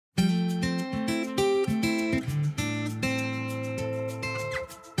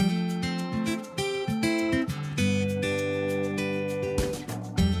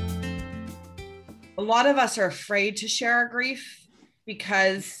lot of us are afraid to share our grief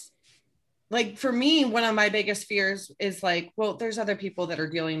because, like, for me, one of my biggest fears is like, well, there's other people that are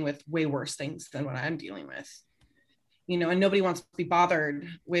dealing with way worse things than what I'm dealing with, and nobody wants to be bothered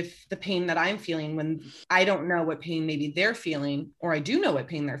with the pain that I'm feeling when I don't know what pain maybe they're feeling, or I do know what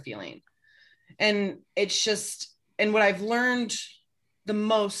pain they're feeling. And it's just, and what I've learned the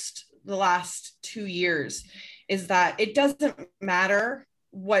most the last 2 years is that it doesn't matter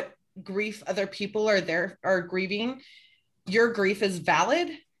what grief other people are grieving. Your grief is valid,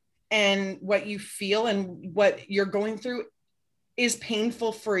 and what you feel and what you're going through is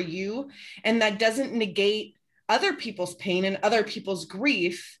painful for you. And that doesn't negate other people's pain and other people's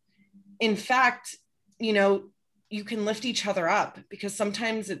grief. In fact, you can lift each other up, because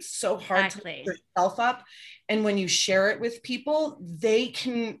sometimes it's so hard to lift yourself up. And when you share it with people, they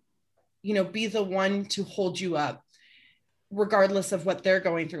can, be the one to hold you up, regardless of what they're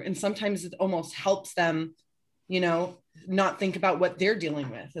going through. And sometimes it almost helps them, not think about what they're dealing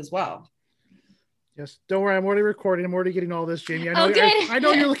with as well. Yes. Don't worry. I'm already recording. I'm already getting all this, Jamie. I know, I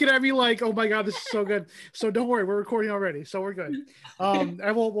know you're looking at me like, oh my God, this is so good. So don't worry. We're recording already. So we're good. And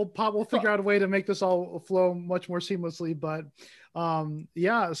we'll figure out a way to make this all flow much more seamlessly. But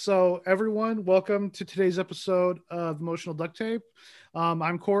yeah. So everyone, welcome to today's episode of Emotional Duct Tape.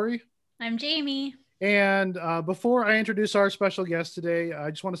 I'm Corey. I'm Jamie. And before I introduce our special guest today, I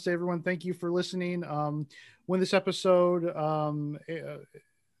just want to say, everyone, thank you for listening. When this episode,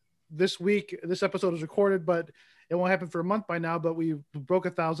 this episode is recorded, but it won't happen for a month by now, but we broke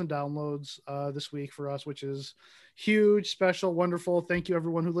 1,000 downloads this week for us, which is huge, special, wonderful. Thank you,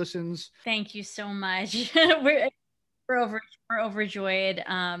 everyone who listens. Thank you so much. we're overjoyed.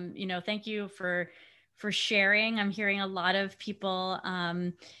 Thank you for sharing. I'm hearing a lot of people,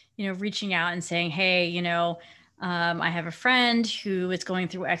 reaching out and saying, hey, I have a friend who is going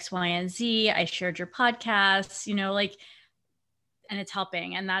through X, Y, and Z. I shared your podcast, and it's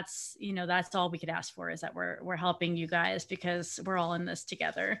helping. And that's all we could ask for, is that we're helping you guys, because we're all in this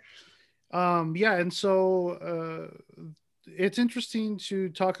together. Yeah. And so it's interesting to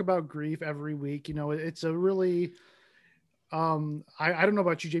talk about grief every week. It's a really, I don't know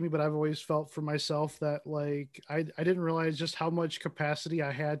about you, Jamie, but I've always felt for myself that, like, I didn't realize just how much capacity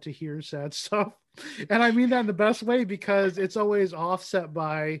I had to hear sad stuff. And I mean that in the best way, because it's always offset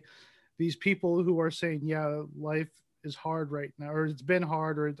by these people who are saying, yeah, life is hard right now, or it's been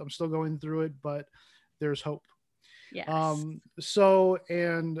hard, or I'm still going through it, but there's hope. Yes. We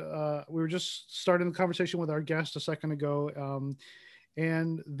were just starting the conversation with our guest a second ago,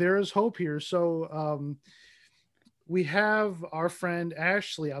 and there is hope here. So we have our friend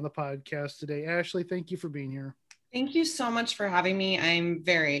Ashley on the podcast today. Ashley, thank you for being here. Thank you so much for having me. I'm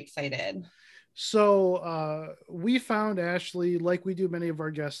very excited. So we found Ashley, like we do many of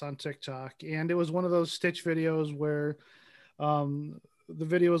our guests, on TikTok, and it was one of those Stitch videos where the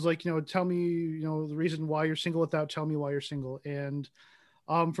video was like, tell me, the reason why you're single without telling me why you're single. And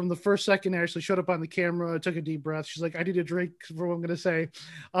from the first second Ashley showed up on the camera, took a deep breath. She's like, I need a drink for what I'm going to say.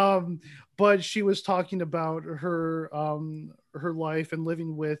 But she was talking about her life and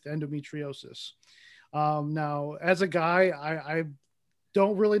living with endometriosis. Now, as a guy, I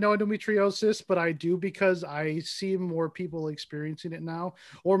don't really know endometriosis, but I do, because I see more people experiencing it now,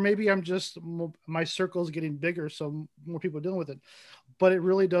 or maybe I'm just, my circle is getting bigger, so more people are dealing with it. But it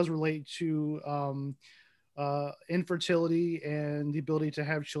really does relate to infertility and the ability to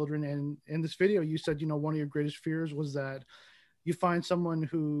have children. And in this video, you said, one of your greatest fears was that you find someone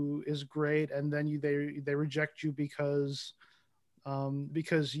who is great, and then they reject you because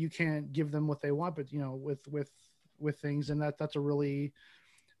you can't give them what they want, but with things, and that's a really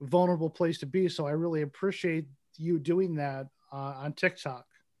vulnerable place to be. So I really appreciate you doing that on TikTok.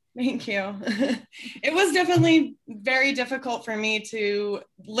 Thank you. It was definitely very difficult for me to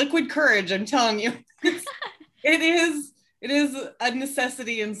liquid courage. I'm telling you, it is a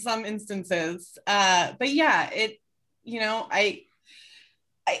necessity in some instances. But yeah, I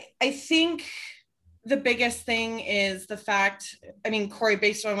think the biggest thing is the fact, Corey,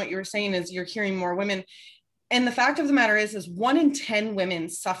 based on what you were saying, is you're hearing more women. And the fact of the matter is 1 in 10 women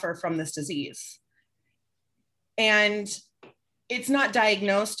suffer from this disease. And it's not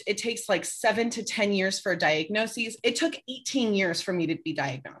diagnosed. It takes like 7 to 10 years for a diagnosis. It took 18 years for me to be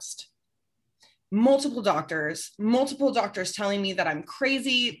diagnosed. Multiple doctors telling me that I'm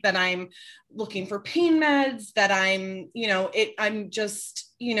crazy, that I'm looking for pain meds, that I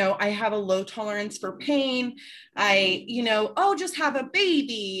have a low tolerance for pain. Just have a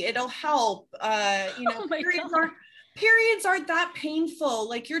baby, it'll help. Periods aren't that painful.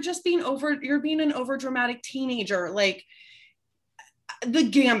 Like, you're being an over dramatic teenager. Like, the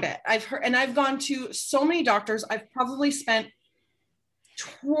gambit. I've heard, and I've gone to so many doctors. I've probably spent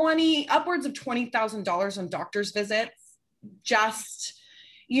upwards of $20,000 on doctor's visits, just,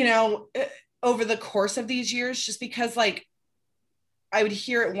 you know, over the course of these years, just because like I would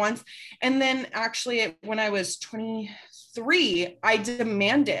hear it once. And then actually when I was 23, I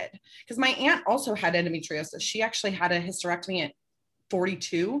demanded, because my aunt also had endometriosis. She actually had a hysterectomy at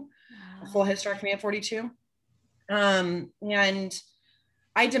 42, a full hysterectomy at 42. And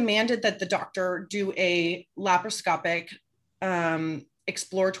I demanded that the doctor do a laparoscopic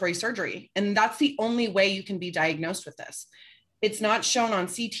exploratory surgery. And that's the only way you can be diagnosed with this. It's not shown on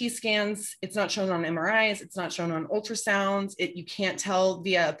CT scans. It's not shown on MRIs. It's not shown on ultrasounds. You can't tell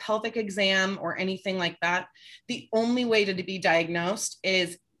via pelvic exam or anything like that. The only way to be diagnosed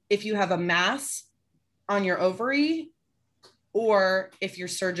is if you have a mass on your ovary or if you're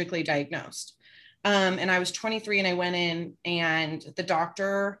surgically diagnosed. And I was 23 and I went in, and the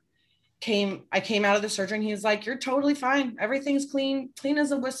doctor I came out of the surgery and he was like, "You're totally fine. Everything's clean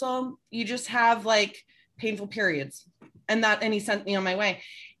as a whistle. You just have like painful periods." And he sent me on my way.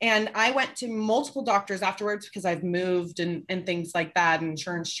 And I went to multiple doctors afterwards because I've moved and things like that, and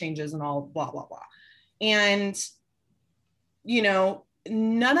insurance changes and all blah, blah, blah. And, you know,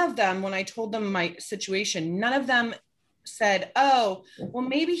 none of them, when I told them my situation, none of them said, "Oh, well,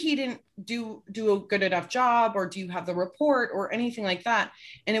 maybe he didn't do a good enough job, or do you have the report," or anything like that.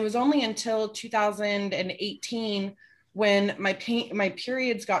 And it was only until 2018 when my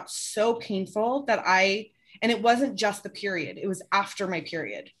periods got so painful that and it wasn't just the period, it was after my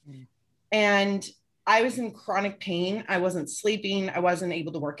period. And I was in chronic pain. I wasn't sleeping. I wasn't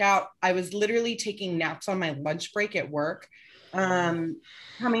able to work out. I was literally taking naps on my lunch break at work,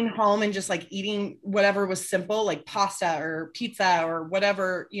 coming home and just like eating whatever was simple, like pasta or pizza or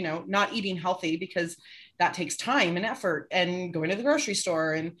whatever, you know, not eating healthy because that takes time and effort, and going to the grocery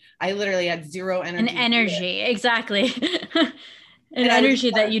store. And I literally had zero energy. And energy, exactly. An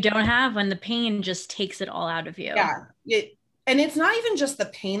energy that you don't have when the pain just takes it all out of you. Yeah. And it's not even just the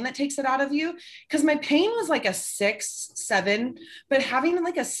pain that takes it out of you, because my pain was like a 6, 7, but having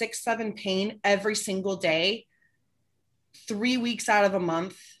like a 6, 7 pain every single day, 3 weeks out of a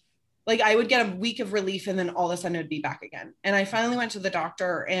month, like I would get a week of relief and then all of a sudden it would be back again. And I finally went to the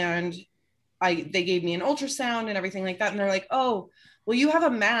doctor, and they gave me an ultrasound and everything like that. And they're like, "Oh, well, you have a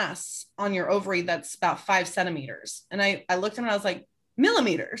mass on your ovary that's about 5 centimeters. And I looked at him and I was like,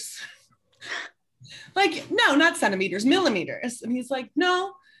 "Millimeters?" Like, "No, not centimeters, millimeters." And he's like,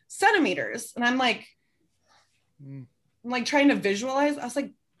 "No, centimeters." And I'm like trying to visualize. I was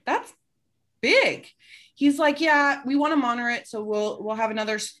like, "That's big." He's like, "Yeah, we want to monitor it. So we'll have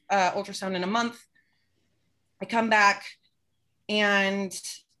another ultrasound in a month." I come back and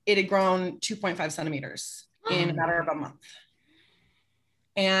it had grown 2.5 centimeters in a matter of a month.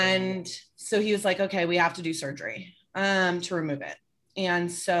 And so he was like, "Okay, we have to do surgery to remove it."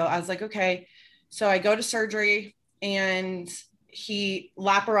 And so I was like, "Okay." So I go to surgery, and he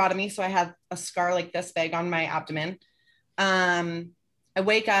laparotomy. So I had a scar like this big on my abdomen. I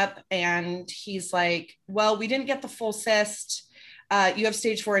wake up and he's like, "Well, we didn't get the full cyst. You have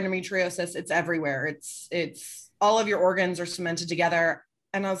stage 4 endometriosis. It's everywhere. It's all of your organs are cemented together."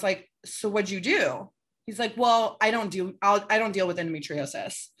 And I was like, "So what'd you do?" He's like, "Well, I don't deal with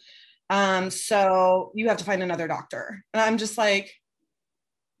endometriosis. So you have to find another doctor." And I'm just like,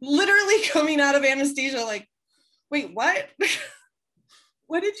 literally coming out of anesthesia, like, "Wait, what?"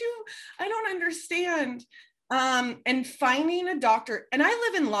 What did you, I don't understand. And finding a doctor, and I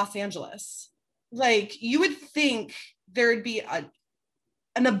live in Los Angeles. Like, you would think there'd be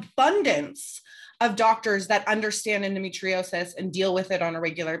an abundance of doctors that understand endometriosis and deal with it on a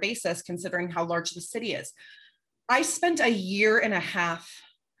regular basis, considering how large the city is. I spent a year and a half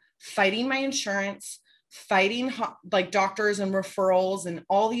fighting my insurance, fighting like doctors and referrals and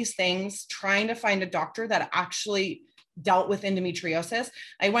all these things, trying to find a doctor that actually dealt with endometriosis.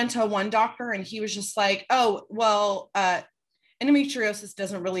 I went to one doctor and he was just like, "Oh, well, endometriosis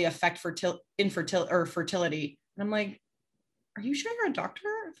doesn't really affect fertility." And I'm like, "Are you sure you're a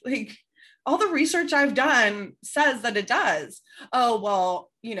doctor? Like, all the research I've done says that it does." "Oh,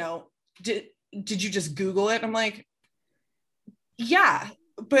 well, you know, did you just Google it?" I'm like, "Yeah,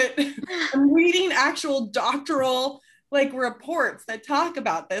 but I'm reading actual doctoral like reports that talk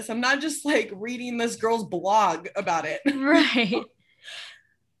about this. I'm not just like reading this girl's blog about it." Right.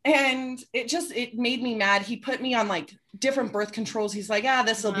 And it made me mad. He put me on like different birth controls. He's like, "Ah,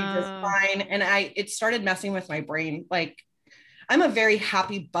 this will be just fine." And it started messing with my brain. Like, I'm a very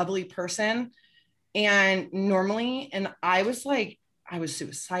happy, bubbly person. And normally, and I was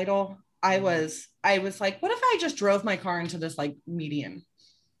suicidal. I was like, what if I just drove my car into this like median?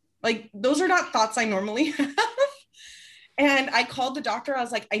 Like, those are not thoughts I normally have. And I called the doctor. I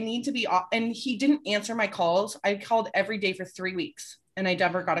was like, I need to be off. And he didn't answer my calls. I called every day for 3 weeks and I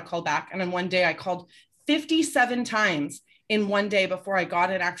never got a call back. And then one day I called 57 times in one day before I got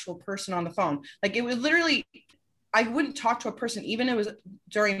an actual person on the phone. Like, it was literally, I wouldn't talk to a person, even if it was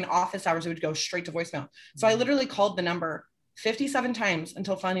during office hours, it would go straight to voicemail. So I literally called the number 57 times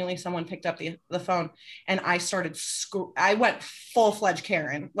until finally someone picked up the phone, and I started, I went full-fledged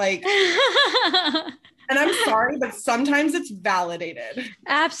Karen, like, and I'm sorry, but sometimes it's validated.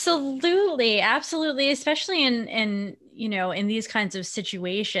 Absolutely. Absolutely. Especially in, you know, in these kinds of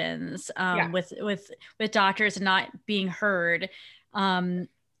situations, with doctors not being heard. And,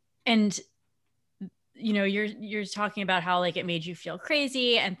 you know, you're talking about how like it made you feel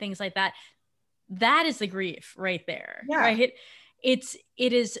crazy and things like that. That is the grief right there. Yeah. Right. It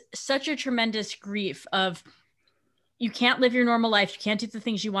is such a tremendous grief of, you can't live your normal life. You can't do the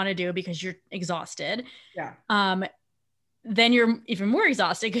things you want to do because you're exhausted. Yeah. Then you're even more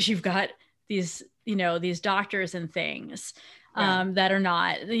exhausted because you've got these, you know, these doctors and things that are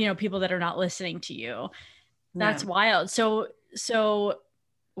not, you know, people that are not listening to you. That's wild. So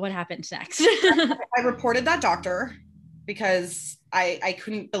what happened next? I reported that doctor because I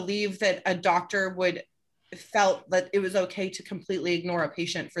couldn't believe that a doctor felt that it was okay to completely ignore a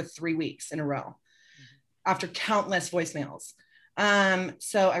patient for 3 weeks in a row after countless voicemails.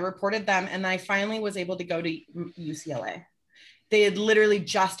 So I reported them, and I finally was able to go to UCLA. They had literally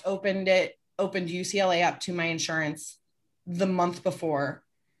just opened UCLA up to my insurance the month before.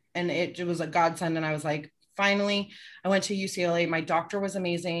 And it was a godsend. And I was like, finally, I went to UCLA. My doctor was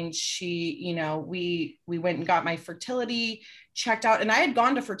amazing. She, you know, we went and got my fertility checked out. And I had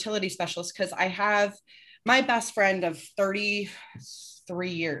gone to fertility specialists because I have my best friend of 33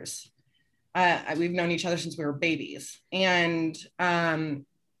 years. We've known each other since we were babies. And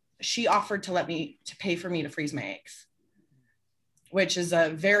she offered to pay for me to freeze my eggs, which is a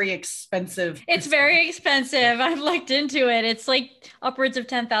very expensive. It's very expensive. I've looked into it. It's like upwards of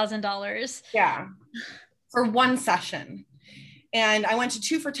 $10,000. Yeah. For one session. And I went to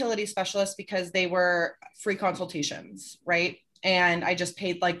 2 fertility specialists because they were free consultations, right? And I just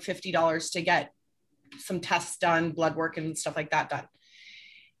paid like $50 to get some tests done, blood work and stuff like that done.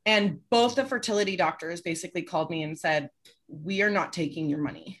 And both the fertility doctors basically called me and said, we are not taking your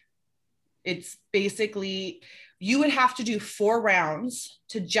money. It's basically, you would have to do 4 rounds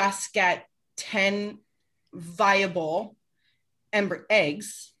to just get 10 viable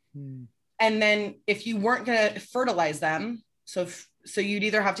eggs. And then if you weren't going to fertilize them, so you'd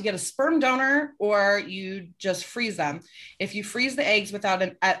either have to get a sperm donor or you just freeze them. If you freeze the eggs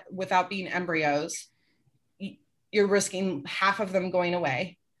without being embryos, you're risking half of them going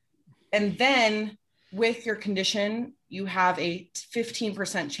away. And then with your condition, you have a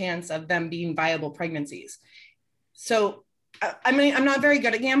 15% chance of them being viable pregnancies. So, I mean, I'm not very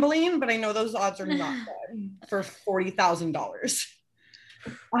good at gambling, but I know those odds are not good for $40,000.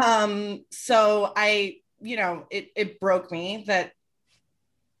 So you know, it broke me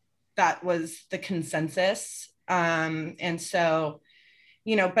that was the consensus. And so,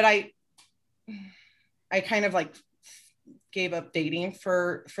 you know, but I kind of like gave up dating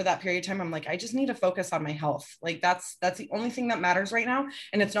for that period of time. I'm like, I just need to focus on my health. Like that's the only thing that matters right now.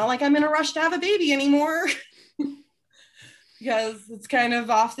 And it's not like I'm in a rush to have a baby anymore because it's kind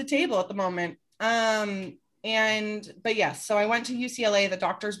of off the table at the moment. But yes, so I went to UCLA. The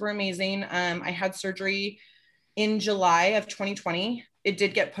doctors were amazing. I had surgery in July of 2020. It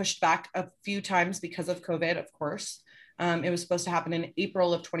did get pushed back a few times because of COVID, of course. It was supposed to happen in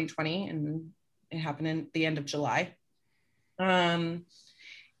April of 2020 and it happened in the end of July. And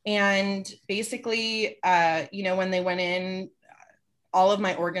basically, you know, when they went in, all of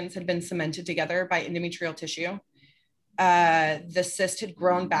my organs had been cemented together by endometrial tissue. The cyst had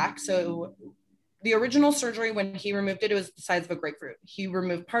grown back. So the original surgery, when he removed it, it was the size of a grapefruit. He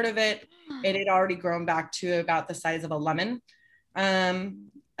removed part of it. It had already grown back to about the size of a lemon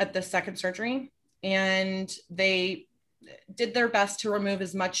at the second surgery. And they did their best to remove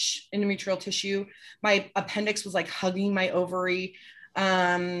as much endometrial tissue. My appendix was like hugging my ovary.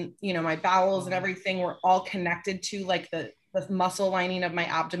 You know, my bowels and everything were all connected to like the muscle lining of my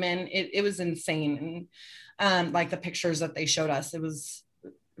abdomen. It was insane. And like the pictures that they showed us, it was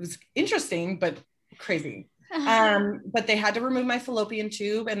interesting, but crazy. But they had to remove my fallopian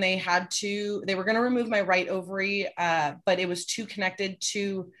tube and they were going to remove my right ovary. But it was too connected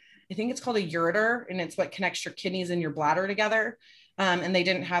to, I think it's called a ureter, and it's what connects your kidneys and your bladder together. And they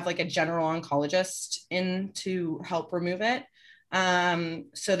didn't have like a general oncologist in to help remove it.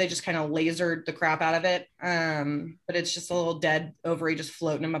 So they just kind of lasered the crap out of it. But it's just a little dead ovary just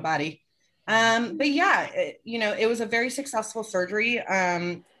floating in my body. But yeah, it was a very successful surgery.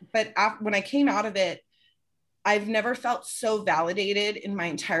 But when I came out of it, I've never felt so validated in my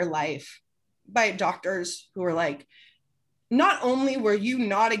entire life by doctors who were like, not only were you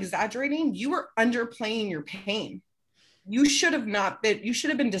not exaggerating, you were underplaying your pain. You should have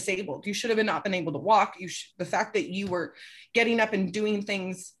been disabled. You should have not been able to walk. The fact that you were getting up and doing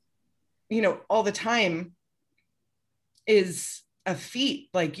things, all the time is a feat.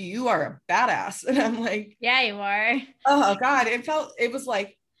 Like, you are a badass. And I'm like, yeah, you are. Oh God.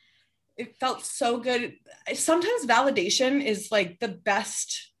 It felt so good. Sometimes validation is like the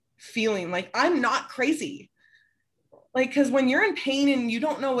best feeling. Like, I'm not crazy. Like, because when you're in pain and you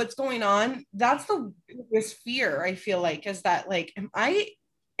don't know what's going on, that's the biggest fear, I feel like, is that like, am I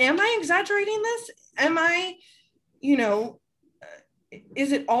exaggerating this? Am I,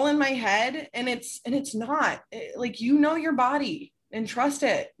 is it all in my head? And it's not. Like, your body and trust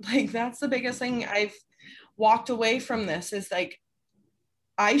it. Like, that's the biggest thing I've walked away from this, is like,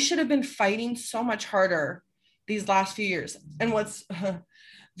 I should have been fighting so much harder these last few years. And what's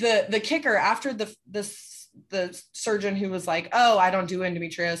the kicker, after the surgeon who was like, oh, I don't do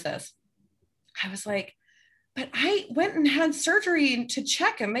endometriosis, I was like, but I went and had surgery to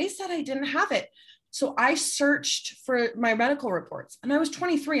check and they said I didn't have it. So I searched for my medical reports, and I was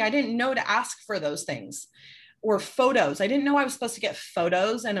 23. I didn't know to ask for those things, or photos. I didn't know I was supposed to get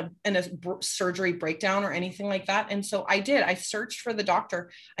photos and a surgery breakdown or anything like that. And so I did. I searched for the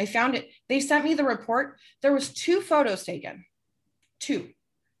doctor. I found it. They sent me the report. There was 2 photos taken. 2.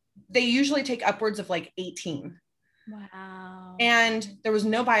 They usually take upwards of like 18. Wow. And there was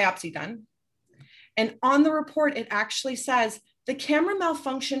no biopsy done. And on the report, it actually says the camera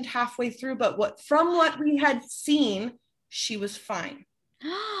malfunctioned halfway through, but from what we had seen, she was fine.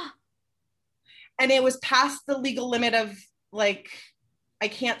 And it was past the legal limit of like, I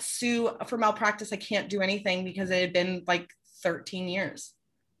can't sue for malpractice. I can't do anything because it had been like 13 years.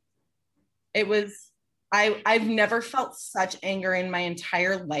 It was, I've never felt such anger in my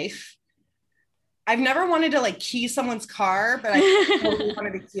entire life. I've never wanted to like key someone's car, but I totally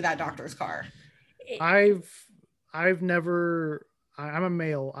wanted to key that doctor's car. I've never, I'm a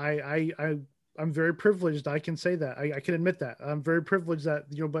male. I'm very privileged. I can say that. I can admit that. I'm very privileged that,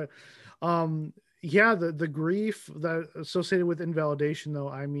 but yeah, the grief that associated with invalidation, though,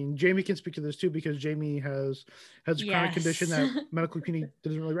 I mean, Jamie can speak to this too, because Jamie has a chronic condition that medical community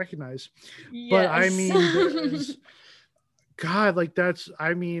doesn't really recognize. Yes. But I mean, God, like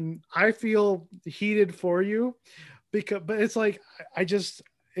I mean, I feel heated for you, but it's like, it's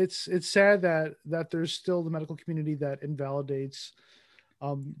sad that there's still the medical community that invalidates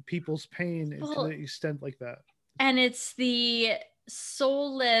people's pain to the extent like that. And it's the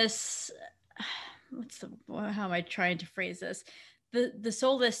soulless, how am I trying to phrase this? The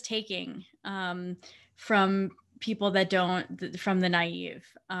soulless taking from people that don't, from the naive.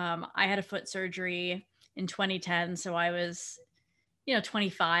 I had a foot surgery in 2010. So I was,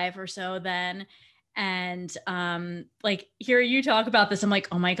 25 or so then. And like, hear you talk about this, I'm like,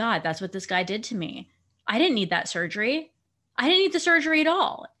 oh my God, that's what this guy did to me. I didn't need that surgery. I didn't need the surgery at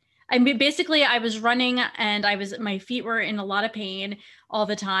all. I mean, basically I was running and my feet were in a lot of pain all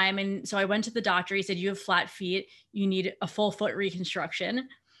the time. And so I went to the doctor. He said, you have flat feet. You need a full foot reconstruction.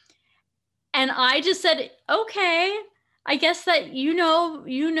 And I just said, okay, I guess that, you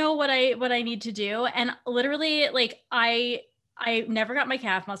know what I need to do. And literally, like, I never got my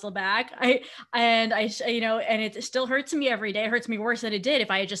calf muscle back. And it still hurts me every day. It hurts me worse than it did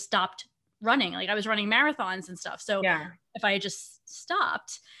if I had just stopped running. Like, I was running marathons and stuff. So yeah, if I had just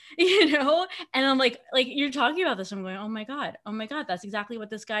stopped, and I'm like you're talking about this, I'm going, oh my God, that's exactly what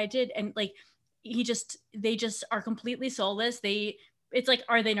this guy did. And like, they just are completely soulless. It's like,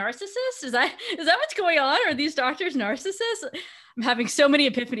 are they narcissists? Is that what's going on? Are these doctors narcissists? I'm having so many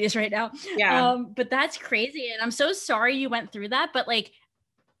epiphanies right now. Yeah. But that's crazy. And I'm so sorry you went through that, but like,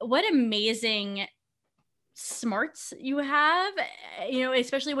 what amazing smarts you have,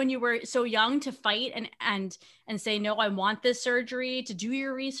 especially when you were so young, to fight and say, no, I want this surgery, to do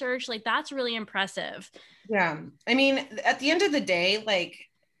your research. Like, that's really impressive. Yeah. I mean, at the end of the day, like,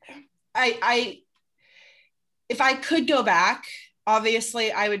 if I could go back,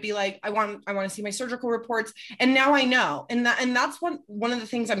 obviously I would be like, I want to see my surgical reports. And now I know. And that's one of the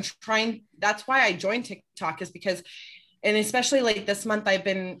things I'm trying. That's why I joined TikTok, is because, and especially like this month, I've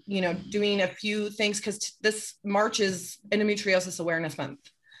been, doing a few things, because this March is Endometriosis Awareness Month.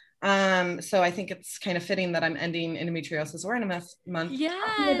 So I think it's kind of fitting that I'm ending Endometriosis Awareness Month.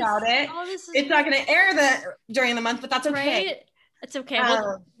 Yeah. About it. It's not going to air during the month, but that's okay. Right? It's okay.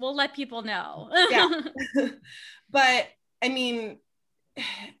 We'll let people know. Yeah. But I mean,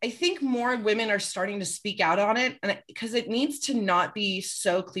 I think more women are starting to speak out on it, and because it needs to not be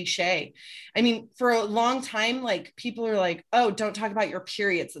so cliche. I mean, for a long time, like people are like, oh, don't talk about your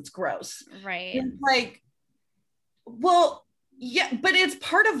periods. It's gross. Right. And it's like, well, yeah, but it's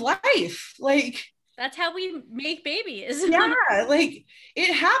part of life. Like, that's how we make babies. Yeah, like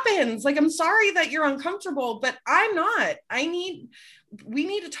it happens. Like, I'm sorry that you're uncomfortable, but I'm not. We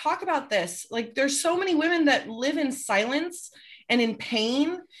need to talk about this. Like, there's so many women that live in silence and in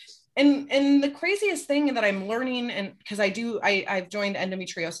pain. And the craziest thing that I'm learning, and because I've joined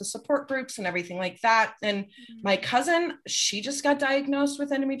endometriosis support groups and everything like that. And my cousin, she just got diagnosed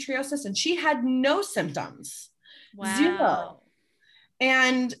with endometriosis and she had no symptoms. Wow. Zero.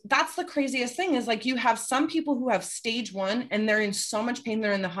 And that's the craziest thing is like, you have some people who have stage 1 and they're in so much pain,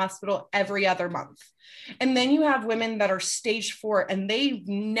 they're in the hospital every other month. And then you have women that are stage 4 and they've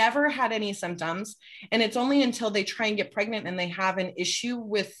never had any symptoms. And it's only until they try and get pregnant and they have an issue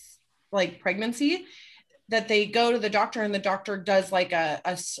with like pregnancy that they go to the doctor, and the doctor does like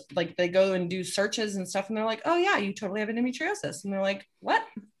like they go and do searches and stuff. And they're like, oh yeah, you totally have endometriosis. And they're like, what?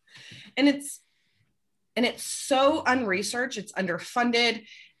 And it's so unresearched, it's underfunded.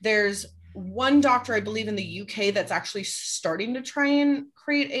 There's one doctor, I believe in the UK, that's actually starting to try and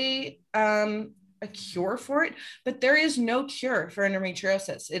create a cure for it, but there is no cure for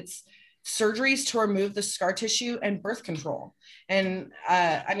endometriosis. It's surgeries to remove the scar tissue and birth control. And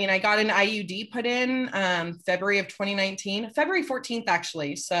I mean, I got an IUD put in February of 2019, February 14th,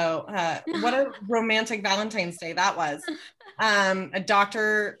 actually. So what a romantic Valentine's Day that was. A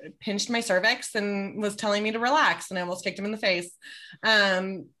doctor pinched my cervix and was telling me to relax, and I almost kicked him in the face.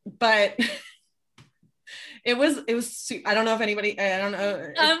 But it was, I don't know if anybody, I don't know.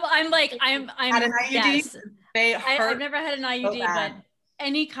 I'm had an IUD. Yes. I've never had an IUD, but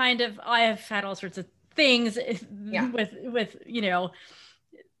any kind of, I have had all sorts of things with, you know,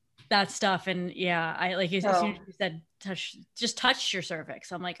 that stuff. And yeah, I like, as soon as you said, touch your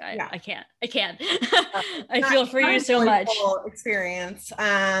cervix. I'm like, I can't. I feel for you so much. Experience.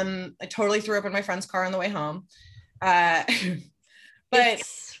 I totally threw up in my friend's car on the way home. But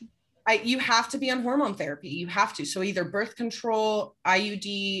you have to be on hormone therapy. You have to. So either birth control,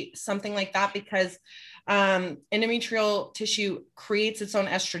 IUD, something like that, because endometrial tissue creates its own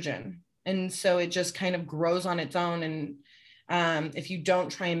estrogen. And so it just kind of grows on its own. And if you don't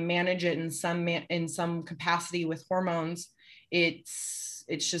try and manage it in some capacity with hormones, it's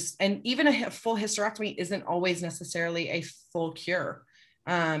just, and even a full hysterectomy isn't always necessarily a full cure.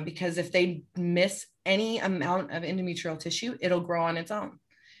 Because if they miss any amount of endometrial tissue, it'll grow on its own.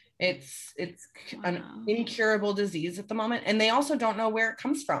 It's an incurable disease at the moment. And they also don't know where it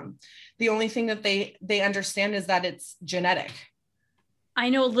comes from. The only thing that they understand is that it's genetic. I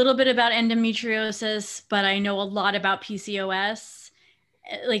know a little bit about endometriosis, but I know a lot about PCOS.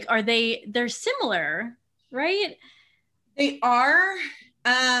 Like, they're similar, right? They are.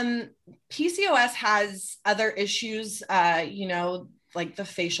 PCOS has other issues, you know, like the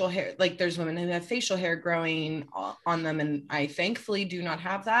facial hair, like there's women who have facial hair growing on them. And I thankfully do not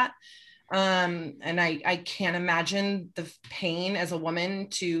have that. And I can't imagine the pain as a woman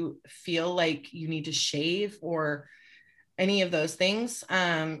to feel like you need to shave or any of those things.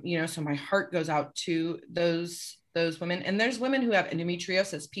 You know, so my heart goes out to those women. And there's women who have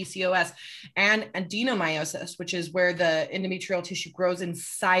endometriosis, PCOS, and adenomyosis, which is where the endometrial tissue grows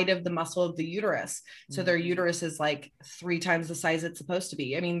inside of the muscle of the uterus. So their uterus is like 3 times the size it's supposed to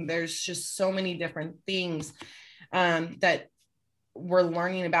be. I mean, there's just so many different things that we're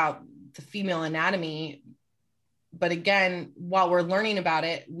learning about the female anatomy. But again, while we're learning about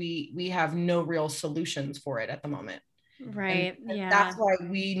it, we have no real solutions for it at the moment. Right. And that's why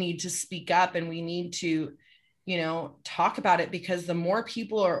we need to speak up, and we need to, you know, talk about it, because the more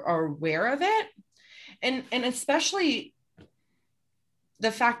people are aware of it, and especially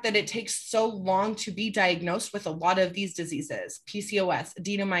the fact that it takes so long to be diagnosed with a lot of these diseases, PCOS,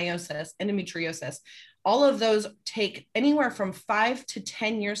 adenomyosis, endometriosis, all of those take anywhere from 5 to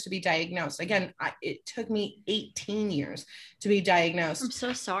 10 years to be diagnosed. Again, it took me 18 years to be diagnosed. I'm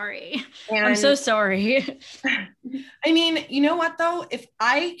so sorry. I'm so sorry. I mean, you know what though? If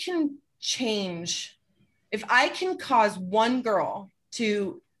I can cause one girl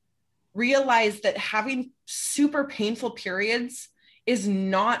to realize that having super painful periods is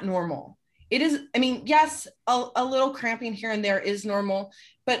not normal. It is, I mean, yes, a little cramping here and there is normal,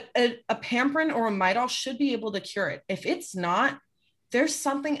 but a Pamprin or a Midol should be able to cure it. If it's not, there's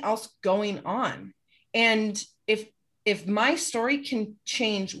something else going on. And if my story can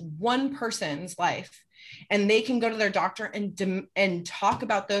change one person's life, and they can go to their doctor and talk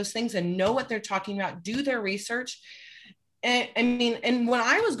about those things and know what they're talking about, do their research. And I mean, and when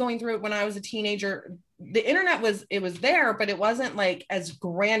I was going through it, when I was a teenager, the internet was there, but it wasn't like as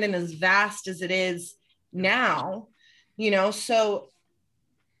grand and as vast as it is now, so,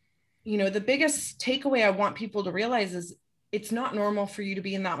 the biggest takeaway I want people to realize is it's not normal for you to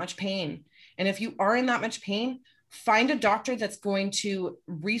be in that much pain. And if you are in that much pain, find a doctor that's going to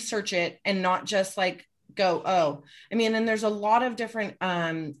research it and not just like go, oh, I mean, and there's a lot of different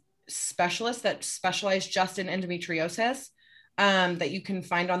specialists that specialize just in endometriosis that you can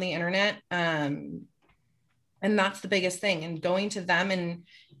find on the internet. And that's the biggest thing. And going to them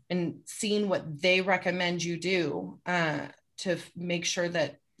and seeing what they recommend you do to make sure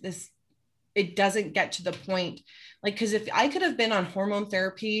that it doesn't get to the point, like, because if I could have been on hormone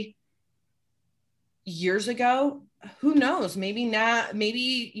therapy years ago, who knows, maybe not,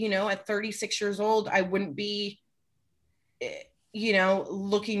 at 36 years old, I wouldn't be,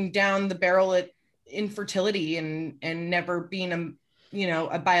 looking down the barrel at infertility and never being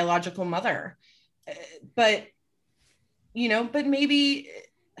a biological mother. But maybe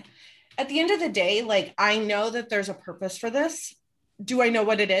at the end of the day, like, I know that there's a purpose for this. Do I know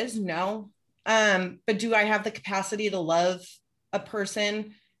what it is? No. But do I have the capacity to love a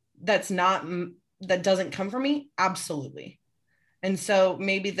person that doesn't come from me? Absolutely. And so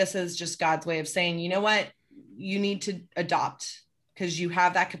maybe this is just God's way of saying, you know what, you need to adopt because you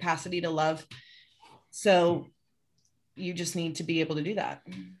have that capacity to love. So you just need to be able to do that.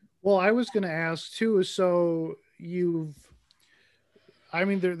 Well, I was going to ask too, so there's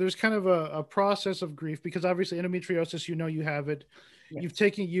kind of a process of grief, because obviously endometriosis, you have it.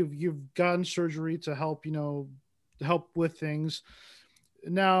 Yes. You've gotten surgery to help, help with things.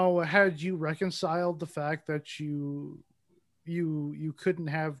 Now, had you reconciled the fact that you couldn't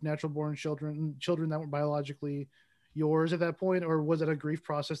have natural born children that were biologically yours at that point, or was it a grief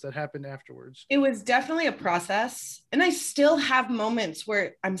process that happened afterwards? It was definitely a process. And I still have moments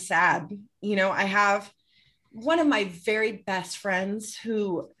where I'm sad. I have one of my very best friends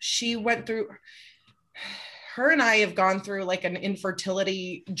who her and I have gone through like an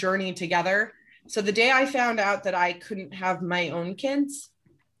infertility journey together. So the day I found out that I couldn't have my own kids,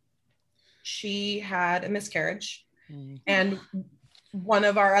 she had a miscarriage. And one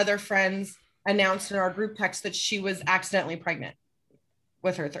of our other friends announced in our group text that she was accidentally pregnant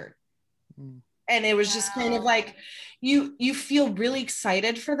with her third. And it was just kind of like, you feel really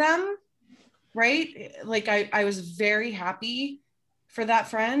excited for them, right? Like I was very happy for that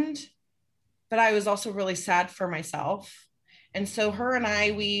friend, but I was also really sad for myself. And so her and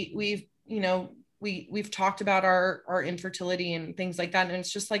I, we've talked about our infertility and things like that. And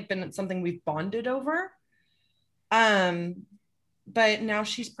it's just like been something we've bonded over. But now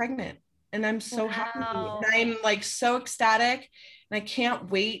she's pregnant and I'm so happy. And I'm like so ecstatic and I can't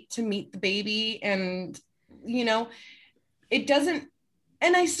wait to meet the baby. And, it doesn't,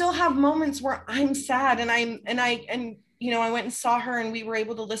 and I still have moments where I'm sad and I went and saw her and we were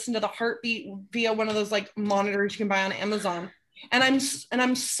able to listen to the heartbeat via one of those like monitors you can buy on Amazon. And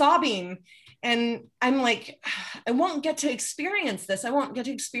I'm sobbing and I'm like, I won't get to experience this. I won't get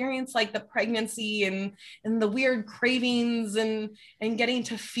to experience like the pregnancy and the weird cravings and getting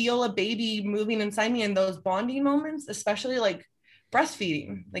to feel a baby moving inside me in those bonding moments, especially like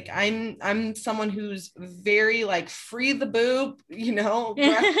breastfeeding. Like I'm someone who's very like free the boob, natural,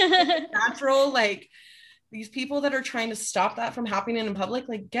 like these people that are trying to stop that from happening in public,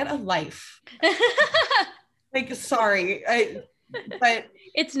 like get a life. Like, sorry, but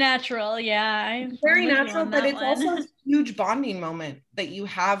it's natural. Yeah. I'm very natural, but it's also a huge bonding moment that you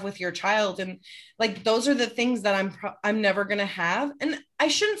have with your child. And like, those are the things that I'm never going to have. And I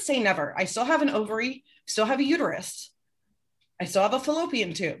shouldn't say never. I still have an ovary, still have a uterus. I still have a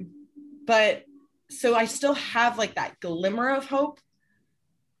fallopian tube, but so I still have like that glimmer of hope,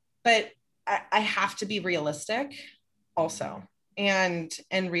 but I have to be realistic also and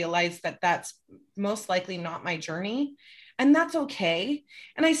realize that that's most likely not my journey. And that's okay.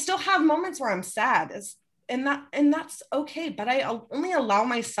 And I still have moments where I'm sad and that's okay. But I only allow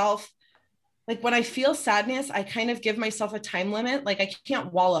myself, like when I feel sadness, I kind of give myself a time limit. Like I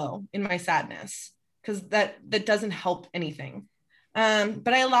can't wallow in my sadness because that doesn't help anything.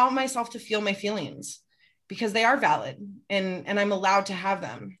 But I allow myself to feel my feelings because they are valid and I'm allowed to have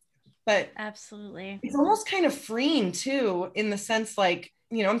them. But absolutely, it's almost kind of freeing too, in the sense like,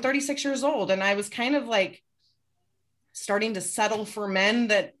 I'm 36 years old and I was kind of like starting to settle for men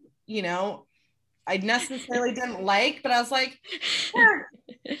that, I necessarily didn't like, but I was like,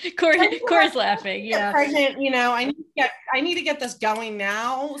 Corey's laughing. Yeah. Pregnant, you know, I need to get this going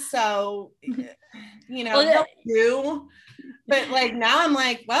now. So, you know, Well, do. But like now I'm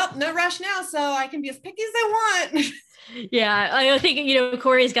like, well, no rush now, so I can be as picky as I want. Yeah, I think, you know,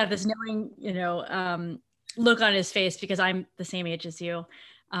 Corey's got this knowing, you know, look on his face because I'm the same age as you.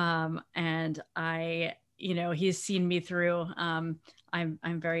 And I, you know, he's seen me through. I'm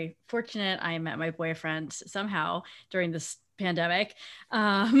very fortunate. I met my boyfriend somehow during this pandemic.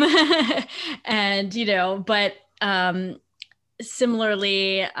 And, you know, but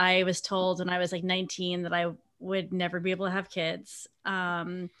similarly, I was told when I was like 19 that I would never be able to have kids.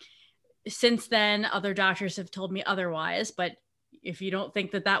 Since then, other doctors have told me otherwise, but if you don't think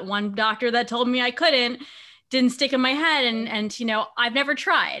that that one doctor that told me I couldn't didn't stick in my head, and you know, I've never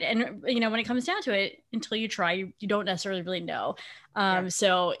tried, and you know, when it comes down to it, until you try, you don't necessarily really know.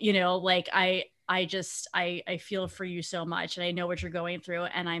 So you know, like I feel for you so much, and I know what you're going through,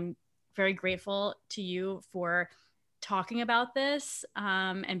 and I'm very grateful to you for talking about this,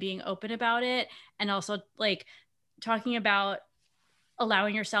 and being open about it, and also like talking about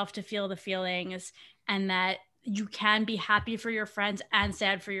allowing yourself to feel the feelings, and that you can be happy for your friends and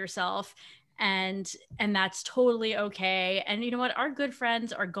sad for yourself, and that's totally okay. And you know what, our good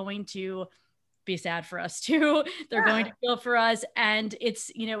friends are going to be sad for us too. They're going to feel for us, and it's,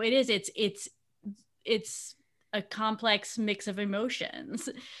 you know, it's a complex mix of emotions.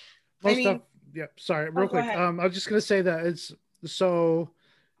 Yeah, sorry, real quick. I was just gonna say that it's so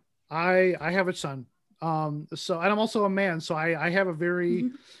I have a son. So, and I'm also a man, so I have a very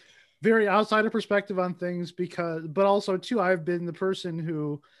very outsider perspective on things, but also too, I've been the person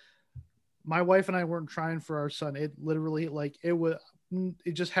who, my wife and I weren't trying for our son. It literally, like, it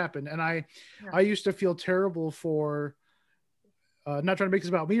just happened. And I used to feel terrible for, not trying to make this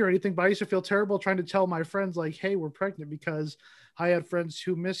about me or anything, but I used to feel terrible trying to tell my friends like, hey, we're pregnant, because I had friends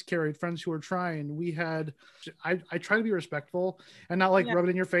who miscarried, friends who were trying. I try to be respectful and not like rub it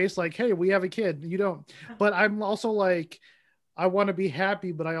in your face. Like, hey, we have a kid. You don't, but I'm also like, I want to be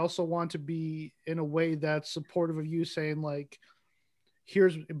happy, but I also want to be in a way that's supportive of you, saying like,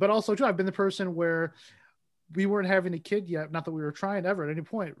 but also too, I've been the person where we weren't having a kid yet. Not that we were trying ever at any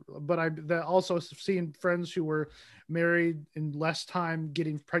point, but that also seeing friends who were married in less time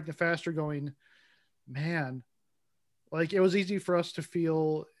getting pregnant faster, going, man, like it was easy for us to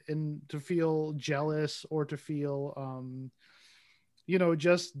feel jealous or to feel, you know,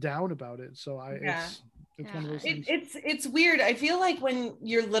 just down about it. So it's one of those things. It's weird. I feel like when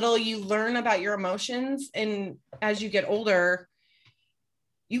you're little, you learn about your emotions, and as you get older,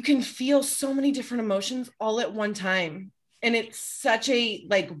 you can feel so many different emotions all at one time. And it's such a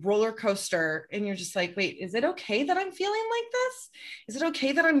like roller coaster. And you're just like, wait, is it okay that I'm feeling like this? Is it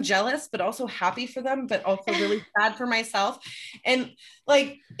okay that I'm jealous, but also happy for them, but also really sad for myself? And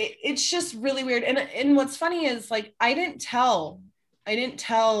like, it's just really weird. And what's funny is like, I didn't tell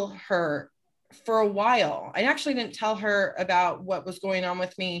her for a while. I actually didn't tell her about what was going on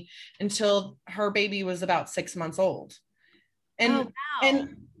with me until her baby was about 6 months old. And,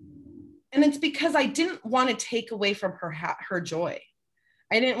 and it's because I didn't want to take away from her joy.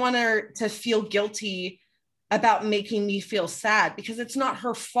 I didn't want her to feel guilty about making me feel sad, because it's not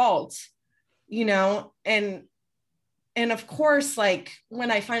her fault, you know? And of course, like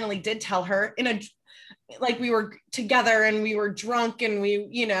when I finally did tell her like we were together and we were drunk and we,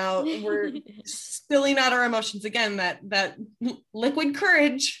 you know, were spilling out our emotions again, that liquid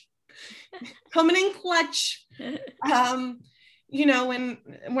courage coming in clutch. You know,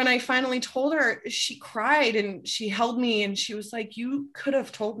 when I finally told her, she cried and she held me and she was like, you could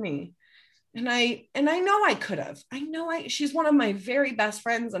have told me. And I know I could have. She's one of my very best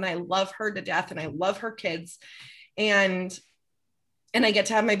friends, and I love her to death, and I love her kids. And I get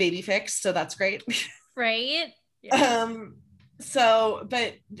to have my baby fixed, so that's great. Right. Yeah. So,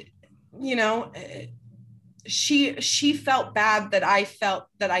 but you know, she felt bad that I felt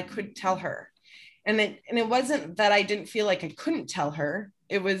that I couldn't tell her. And it wasn't that I didn't feel like I couldn't tell her.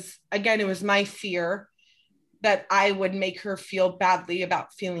 It was my fear that I would make her feel badly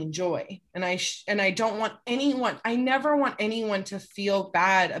about feeling joy. And I don't want I never want anyone to feel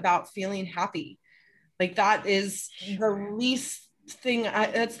bad about feeling happy. Like that is the least thing.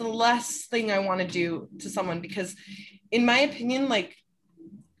 That's the last thing I want to do to someone, because in my opinion, like,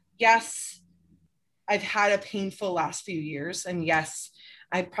 yes, I've had a painful last few years, and yes,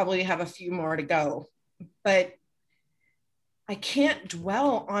 I probably have a few more to go, but I can't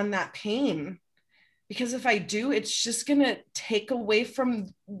dwell on that pain, because if I do, it's just going to take away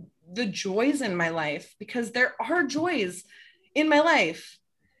from the joys in my life, because there are joys in my life.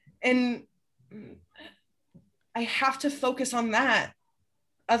 And I have to focus on that.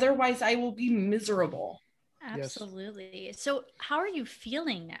 Otherwise, I will be miserable. Absolutely. Yes. So how are you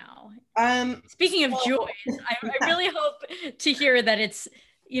feeling now? Speaking of joys, I really hope to hear that it's,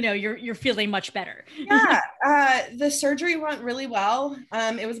 you're feeling much better. Yeah. The surgery went really well.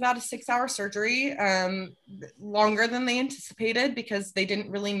 It was about a 6-hour surgery, longer than they anticipated because they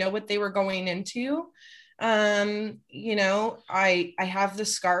didn't really know what they were going into. I have the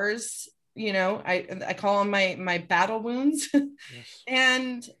scars, I call them my battle wounds.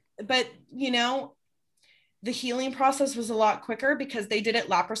 Yes. But the healing process was a lot quicker because they did it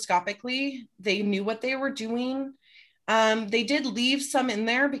laparoscopically. They knew what they were doing. They did leave some in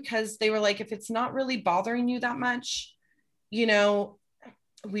there because they were like, if it's not really bothering you that much, we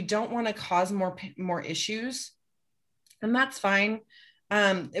don't want to cause more issues. And that's fine.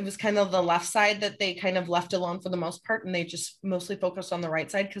 It was kind of the left side that they kind of left alone for the most part. And they just mostly focused on the right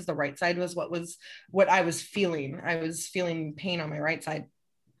side because the right side was what I was feeling. I was feeling pain on my right side.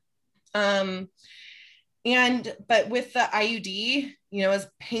 But with the IUD, as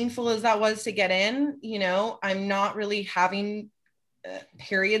painful as that was to get in, I'm not really having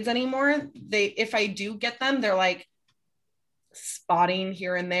periods anymore. If I do get them, they're like spotting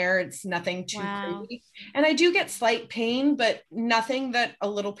here and there. It's nothing too crazy. And I do get slight pain, but nothing that a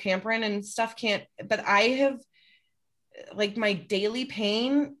little pampering and stuff can't. But I have, like, my daily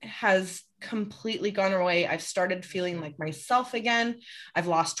pain has completely gone away. I've started feeling like myself again. I've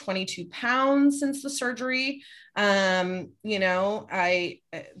lost 22 pounds since the surgery. I'm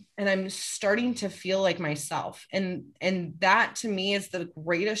starting to feel like myself. And that to me is the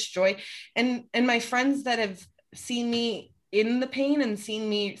greatest joy. And my friends that have seen me in the pain and seen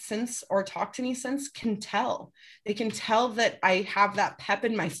me since or talked to me since they can tell that I have that pep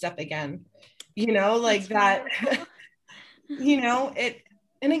in my step again, like that.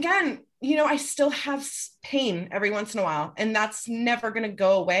 And again, I still have pain every once in a while, and that's never going to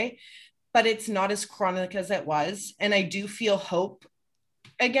go away, but it's not as chronic as it was. And I do feel hope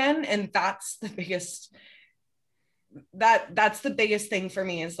again. And that's the biggest, that's the biggest thing for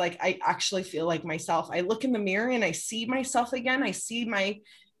me, is like, I actually feel like myself. I look in the mirror and I see myself again. I see my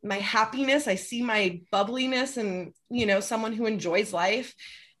happiness. I see my bubbliness and, someone who enjoys life,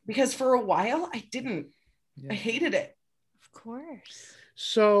 because for a while I didn't. I hated it. Of course.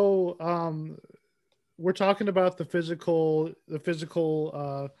 So we're talking about the physical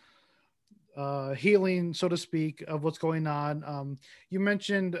healing, so to speak, of what's going on. You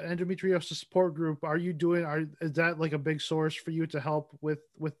mentioned endometriosis support group. Is that like a big source for you to help with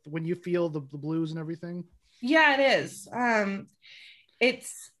when you feel the blues and everything? Yeah, it is.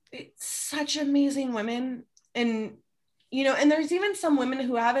 It's such amazing women, and and there's even some women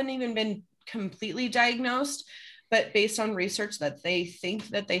who haven't even been completely diagnosed, but based on research that they think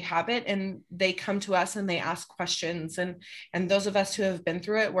that they have it, and they come to us and they ask questions, and those of us who have been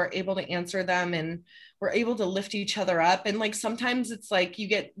through it, we're able to answer them, and we're able to lift each other up. And like, sometimes it's like you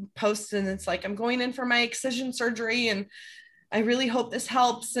get posts and it's like, I'm going in for my excision surgery and I really hope this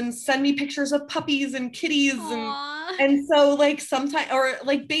helps, and send me pictures of puppies and kitties. And so like sometimes, or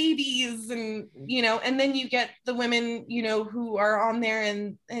like babies, and and then you get the women who are on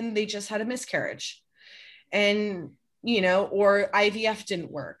there and they just had a miscarriage, and or IVF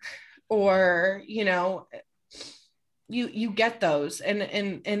didn't work, or you get those,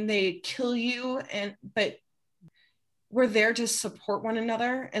 and they kill you, but we're there to support one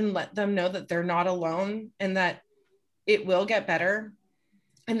another and let them know that they're not alone and that it will get better.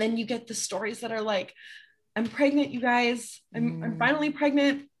 And then you get the stories that are like, I'm pregnant, you guys, I'm finally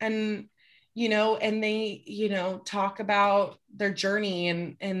pregnant. And and they talk about their journey,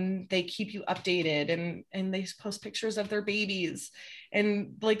 and they keep you updated, and they post pictures of their babies,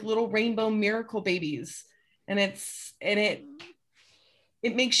 and like little rainbow miracle babies. And it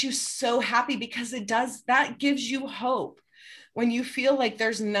makes you so happy, because that gives you hope when you feel like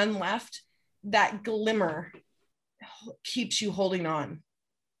there's none left. That glimmer keeps you holding on.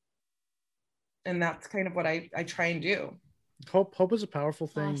 And that's kind of what I try and do. Hope is a powerful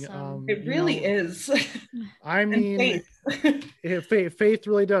thing. Awesome. It really is. I mean, faith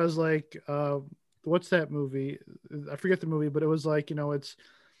really does. Like, what's that movie? I forget the movie, but it was like,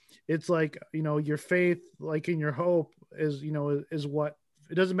 it's like, your faith, like in your hope is, is what,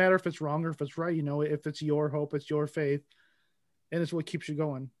 it doesn't matter if it's wrong or if it's right, if it's your hope, it's your faith, and it's what keeps you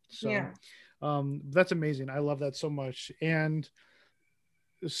going. So yeah. That's amazing. I love that so much. And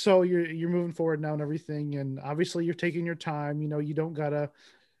so you're moving forward now and everything, and obviously you're taking your time. You don't gotta.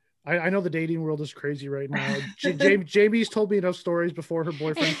 I know the dating world is crazy right now. Jamie's told me enough stories before her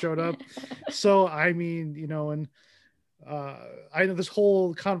boyfriend showed up. So I mean, and I know this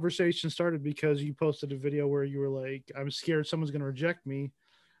whole conversation started because you posted a video where you were like, I'm scared someone's going to reject me,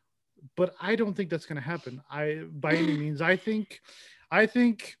 but I don't think that's going to happen. By any means, I think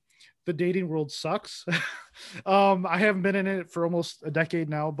the dating world sucks. I haven't been in it for almost a decade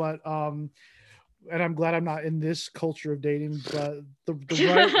now, but, and I'm glad I'm not in this culture of dating, but the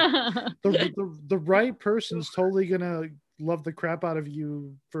right person's totally going to love the crap out of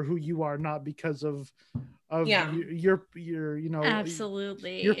you for who you are, not because of your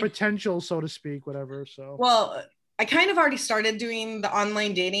absolutely your potential, so to speak, whatever. So well, I kind of already started doing the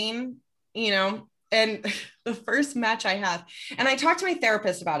online dating, and the first match I have, and I talked to my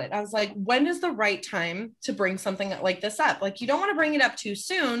therapist about it. I was like, when is the right time to bring something like this up? Like, you don't want to bring it up too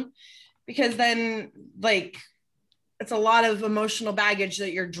soon, because then it's a lot of emotional baggage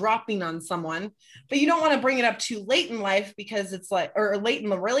that you're dropping on someone, but you don't want to bring it up too late in life, because it's like, or late in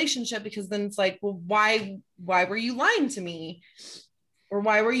the relationship, because then it's like, well, why were you lying to me? Or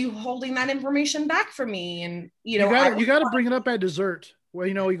why were you holding that information back from me? And, you got to bring it up at dessert. Well,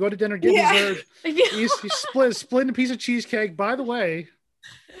 you go to dinner, get dessert, you split a piece of cheesecake, by the way.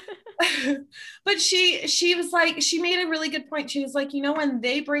 But she was like, she made a really good point. She was like,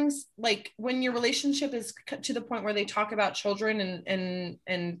 when your relationship is to the point where they talk about children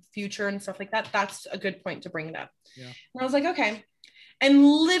and future and stuff like that, that's a good point to bring it up. Yeah. And I was like, okay. And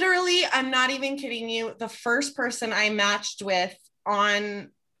literally, I'm not even kidding you, the first person I matched with on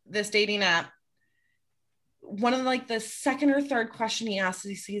this dating app, one of the second or third question he asked,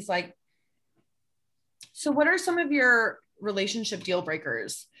 he's like, so what are some of your relationship deal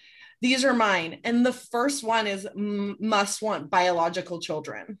breakers? These are mine. And the first one is must want biological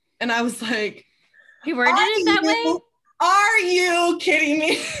children. And I was like, he worded it that way? Are you kidding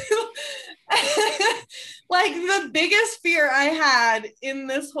me? The biggest fear I had in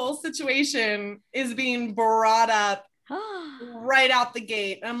this whole situation is being brought up right out the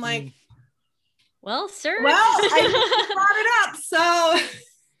gate. I'm like, well, sir. Well, I brought it up. So,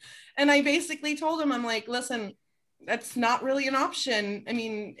 and I basically told him, I'm like, listen, that's not really an option. I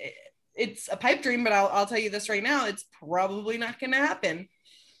mean, it's a pipe dream, but I'll tell you this right now, it's probably not going to happen.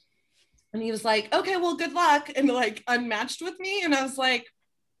 And he was like, okay, well, good luck. And unmatched with me. And I was like,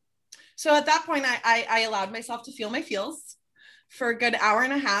 so at that point, I allowed myself to feel my feels for a good hour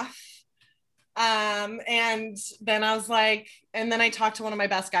and a half. And then I was like, and then I talked to one of my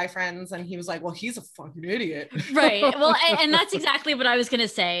best guy friends, and he was like, well, he's a fucking idiot. Right. Well, and that's exactly what I was going to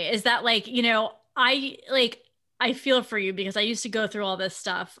say, is that I feel for you, because I used to go through all this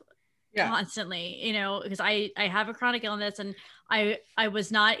stuff constantly, because I have a chronic illness, and I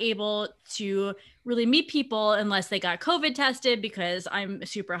was not able to really meet people unless they got COVID tested, because I'm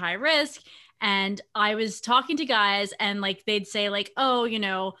super high risk. And I was talking to guys, and they'd say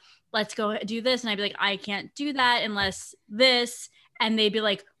oh, let's go do this. And I'd be like, I can't do that unless this. And they'd be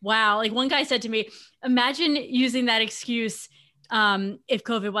like, wow. One guy said to me, imagine using that excuse if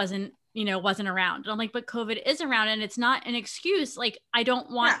COVID wasn't around. And I'm like, but COVID is around, and it's not an excuse. I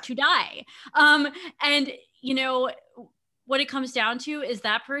don't want to die. And what it comes down to is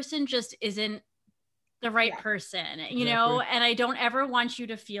that person just isn't the right person, and I don't ever want you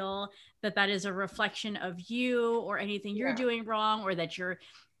to feel that is a reflection of you or anything you're doing wrong, or that you're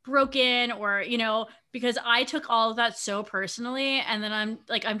broken, or because I took all of that so personally. And then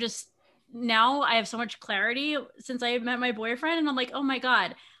I'm just, now I have so much clarity since I met my boyfriend, and I'm like, oh my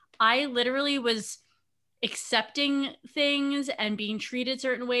God, I literally was accepting things and being treated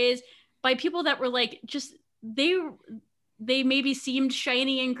certain ways by people that were just they maybe seemed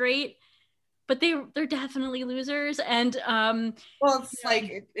shiny and great, but they're definitely losers. And well,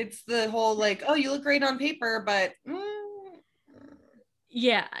 it's it's the whole oh, you look great on paper, but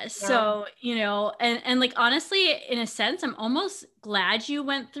yeah. So, and honestly, in a sense, I'm almost glad you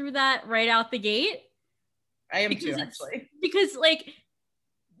went through that right out the gate. I am too, actually. Because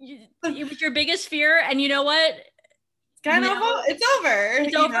it was your biggest fear, and you know what? It's kind of it's over.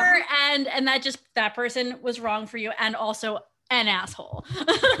 It's over, and that person was wrong for you, and also an asshole.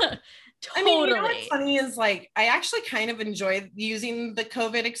 Totally. I mean, what's funny is I actually kind of enjoy using the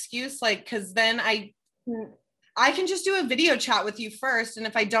COVID excuse, because then I can just do a video chat with you first. And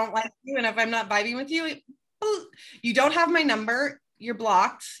if I don't like you, and if I'm not vibing with you, you don't have my number, you're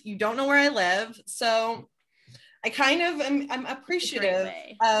blocked, you don't know where I live. So I kind of I'm appreciative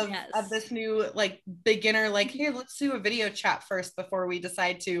of this new beginner, here, let's do a video chat first before we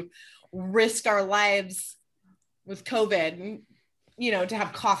decide to risk our lives with COVID, to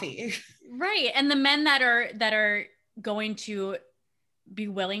have coffee. Right. And the men that are going to be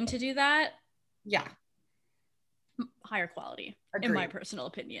willing to do that. Yeah. higher quality. Agreed. In my personal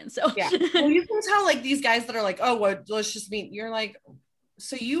opinion. So yeah, well, you can tell like these guys that are like, oh, well, let's just meet. You're like,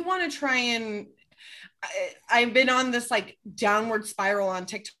 so you want to try and I've been on this like downward spiral on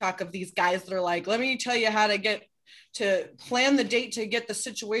TikTok of these guys that are like, let me tell you how to plan the date to get the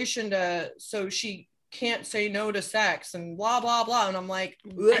situation so she can't say no to sex and blah blah blah, and I'm like,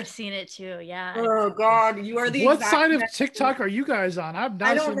 ugh. I've seen it too. Yeah. Oh God, you are the what side of TikTok are you guys on? I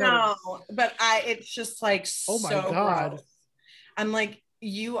don't know, but it's just like, oh my God, gross. I'm like,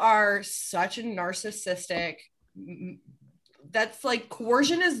 you are such a narcissistic. That's like,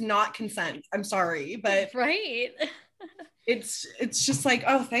 coercion is not consent. I'm sorry, but right. it's just like,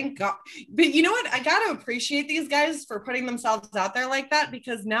 oh, thank God. But you know what? I got to appreciate these guys for putting themselves out there like that,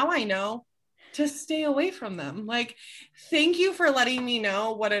 because now I know to stay away from them. Like, thank you for letting me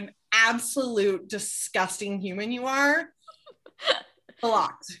know what an absolute disgusting human you are.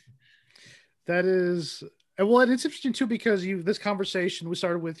 Blocked. That is, well, and it's interesting too, because this conversation, we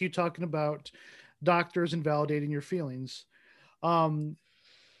started with you talking about doctors invalidating your feelings.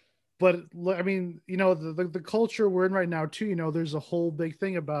 But I mean, you know, the culture we're in right now too, you know, there's a whole big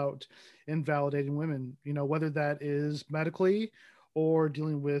thing about invalidating women, you know, whether that is medically or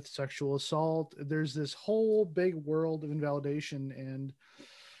dealing with sexual assault. There's this whole big world of invalidation. And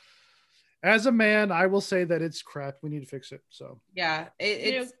as a man, I will say that it's crap. We need to fix it. So yeah,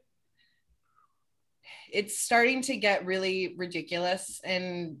 it's starting to get really ridiculous.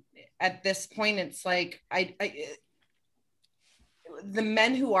 And at this point, it's like, the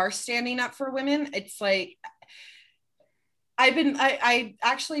men who are standing up for women, it's like, I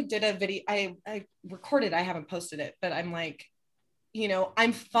actually did a video, I recorded, I haven't posted it, but I'm like, you know,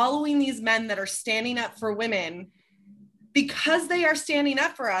 I'm following these men that are standing up for women because they are standing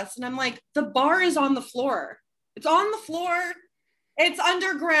up for us. And I'm like, the bar is on the floor. It's on the floor. It's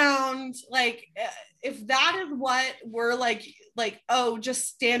underground. Like, if that is what we're like, oh, just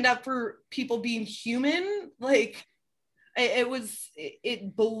stand up for people being human. Like,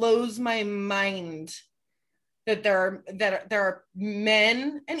 it blows my mind that there are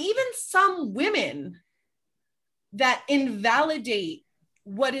men and even some women that invalidate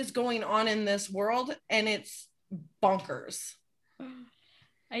what is going on in this world, and it's bonkers.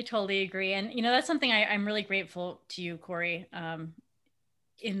 I totally agree. And, you know, that's something I'm really grateful to you, Corey,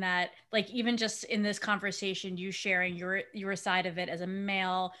 in that, like, even just in this conversation, you sharing your side of it as a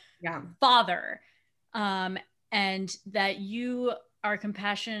male father, and that you are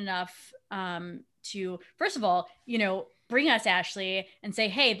compassionate enough to, first of all, you know, bring us Ashley and say,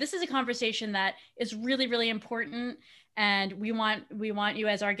 hey, this is a conversation that is really, really important, and we want you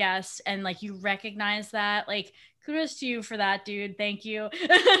as our guest, and like, you recognize that. Like, kudos to you for that, dude. Thank you.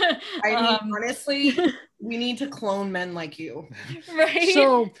 I mean, honestly, we need to clone men like you. Right.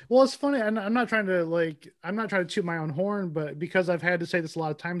 So, well, it's funny. I'm not trying to toot my own horn, but because I've had to say this a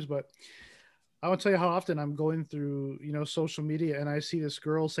lot of times, but I will tell you how often I'm going through, you know, social media, and I see this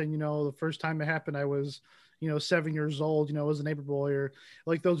girl saying, you know, the first time it happened, I was, you know, 7 years old, you know, as a neighbor boy, or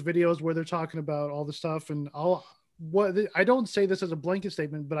like those videos where they're talking about all the stuff. And I don't say this as a blanket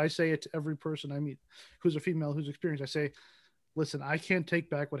statement, but I say it to every person I meet who's a female, who's experienced. I say, listen, I can't take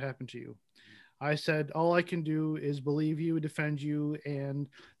back what happened to you. I said, all I can do is believe you, defend you. And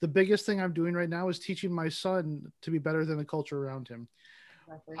the biggest thing I'm doing right now is teaching my son to be better than the culture around him.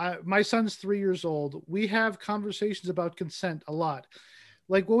 My son's 3 years old. We have conversations about consent a lot.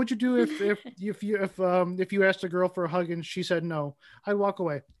 Like, what would you do if you asked a girl for a hug and she said no? I'd walk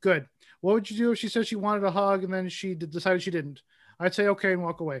away. Good. What would you do if she said she wanted a hug and then she decided she didn't? I'd say okay and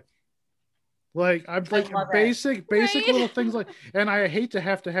walk away. Like, I'm like basic right? Little things like, and I hate to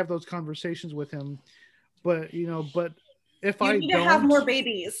have those conversations with him, but you know, but if you need to have more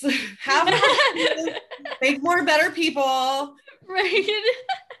babies, make more better people, right?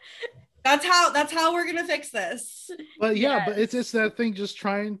 That's how we're gonna fix this. But yeah, but it's that thing. Just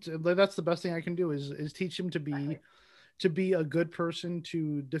trying to. That's the best thing I can do is teach him to be a good person,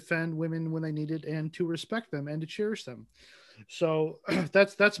 to defend women when they need it, and to respect them and to cherish them. So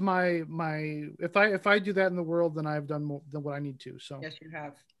that's my if I do that in the world, then I've done more than what I need to. So yes, you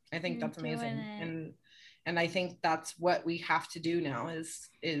have. I think that's amazing, and I think that's what we have to do now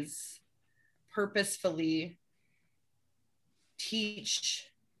is purposefully teach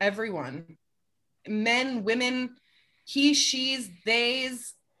everyone, men, women, he, she's,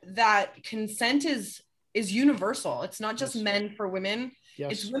 theys, that consent is universal. It's not just men for women.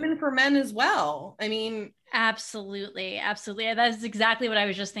 Yes. It's women for men as well. I mean, absolutely. That's exactly what I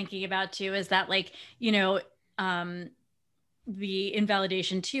was just thinking about too, is that, like, you know, the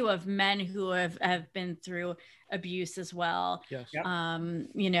invalidation too of men who have been through abuse as well. Yes.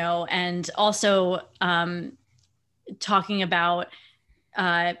 You know, and also, talking about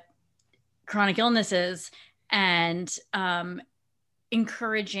chronic illnesses and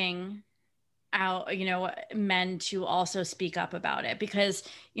encouraging out, men to also speak up about it, because,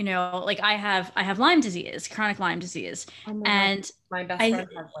 like I have Lyme disease, chronic Lyme disease. Oh my and God. My best friend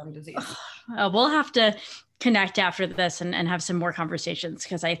has Lyme disease. We'll have to connect after this and have some more conversations,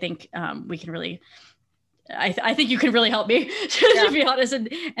 because I think we can really, I think you can really help me to be honest.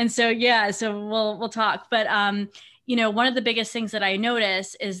 And so, so we'll talk. But, one of the biggest things that I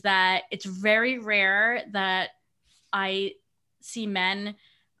notice is that it's very rare that I see men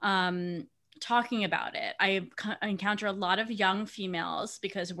talking about it. I encounter a lot of young females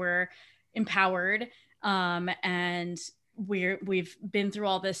because we're empowered and we've been through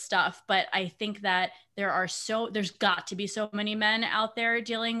all this stuff. But I think that there's got to be so many men out there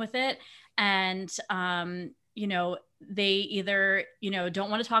dealing with it. And, they either, don't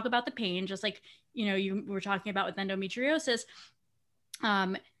want to talk about the pain, just like, you were talking about with endometriosis.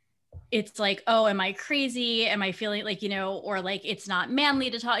 It's like, oh, am I crazy? Am I feeling like, or like, it's not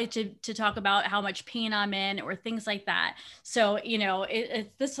manly to talk about how much pain I'm in, or things like that. So,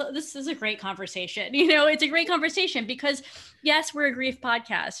 this is a great conversation. It's a great conversation because yes, we're a grief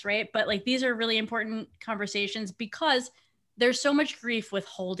podcast, right? But like, these are really important conversations because there's so much grief with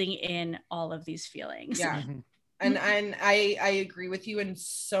holding in all of these feelings. Yeah. And I agree with you in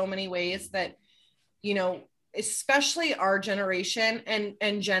so many ways that, especially our generation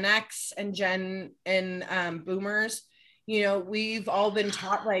and Gen X and boomers, we've all been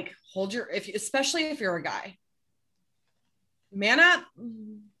taught, like, especially if you're a guy, man up.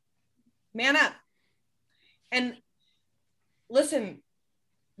 And listen,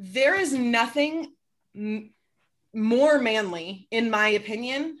 there is nothing more manly, in my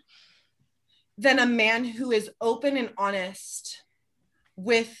opinion, than a man who is open and honest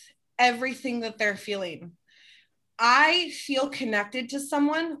with everything that they're feeling. I feel connected to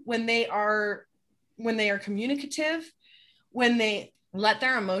someone when they are communicative, when they let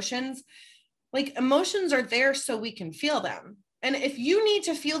their emotions are there so we can feel them. And if you need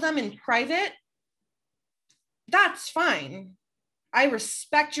to feel them in private, that's fine. I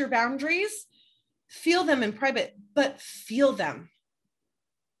respect your boundaries. Feel them in private, but feel them.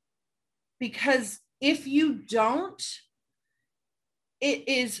 Because if you don't, it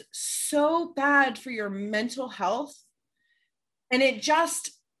is so bad for your mental health. And it just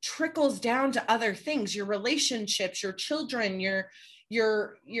trickles down to other things, your relationships, your children,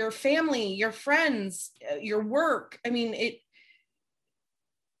 your family, your friends, your work. I mean,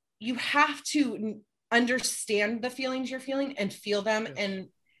 you have to understand the feelings you're feeling and feel them. Yes.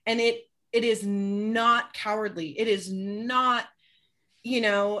 And it is not cowardly. It is not,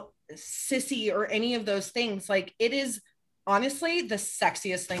 sissy or any of those things. Like, it is honestly the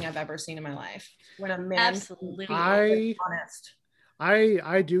sexiest thing I've ever seen in my life, when a man absolutely honest.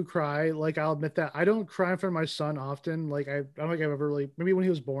 I do cry. Like, I'll admit that I don't cry in front of my son often. Like, I don't think I've ever really, maybe when he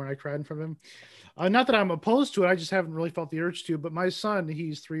was born, I cried in front of him. Not that I'm opposed to it. I just haven't really felt the urge to. But my son,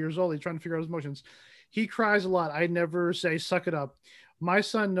 he's 3 years old. He's trying to figure out his emotions. He cries a lot. I never say, suck it up. My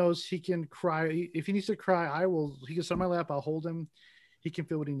son knows he can cry. If he needs to cry, he can sit on my lap. I'll hold him. He can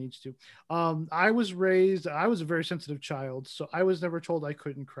feel what he needs to. I was a very sensitive child, so I was never told I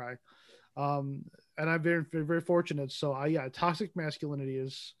couldn't cry. And I'm very, very, very fortunate. So toxic masculinity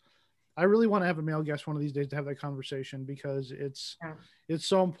is, I really want to have a male guest one of these days to have that conversation, because it's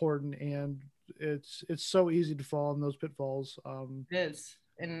so important, and it's so easy to fall in those pitfalls. It is.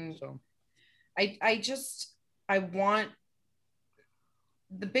 And so I want,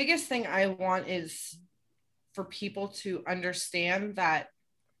 the biggest thing I want is for people to understand that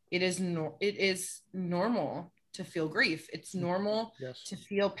it is normal to feel grief. It's normal to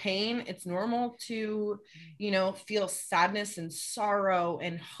feel pain. It's normal to, feel sadness and sorrow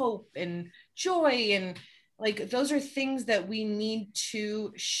and hope and joy. And like, those are things that we need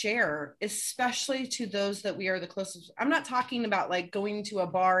to share, especially to those that we are the closest. I'm not talking about like going to a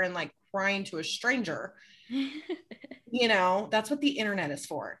bar and like crying to a stranger. That's what the internet is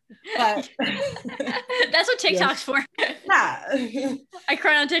for. But that's what TikTok's for. Yeah. I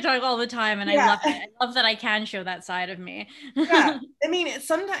cry on TikTok all the time, and I love it. I love that I can show that side of me. Yeah. I mean, it's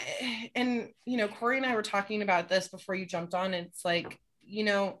sometimes, and Corey and I were talking about this before you jumped on. It's like,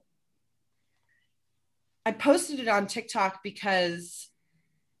 I posted it on TikTok because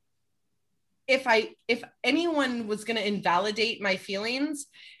if anyone was going to invalidate my feelings,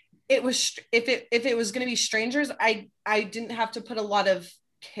 it was, if it was going to be strangers, I didn't have to put a lot of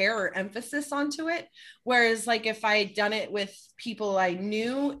care or emphasis onto it. Whereas like, if I had done it with people I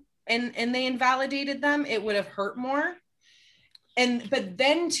knew and they invalidated them, it would have hurt more. but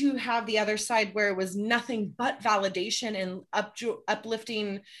then to have the other side where it was nothing but validation and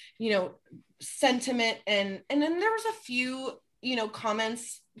uplifting, sentiment. And then there was a few,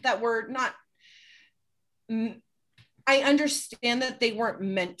 comments that were not, I understand that they weren't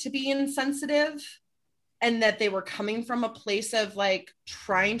meant to be insensitive and that they were coming from a place of like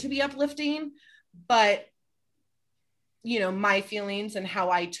trying to be uplifting, but my feelings and how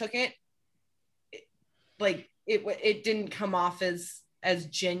I took it, it didn't come off as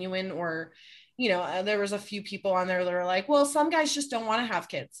genuine, or there was a few people on there that are like, well, some guys just don't want to have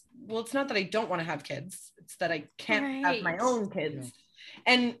kids. Well, it's not that I don't want to have kids, it's that I can't have my own kids.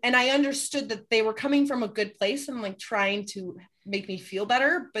 And I understood that they were coming from a good place and like trying to make me feel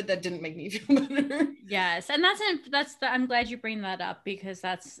better, but that didn't make me feel better. Yes. And I'm glad you bring that up, because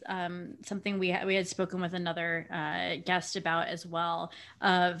that's something we had spoken with another guest about as well,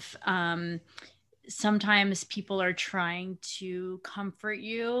 of sometimes people are trying to comfort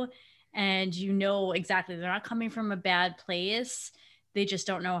you, and exactly they're not coming from a bad place. They just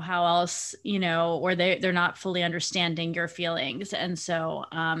don't know how else, or they're not fully understanding your feelings. And so,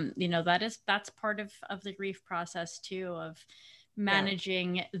 that's part of the grief process too, of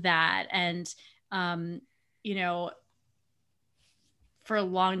managing that. And, for a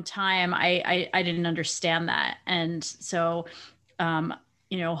long time, I didn't understand that. And so,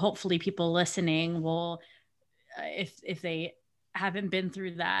 hopefully people listening will, if they haven't been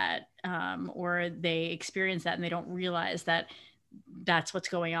through that, or they experience that and they don't realize that that's what's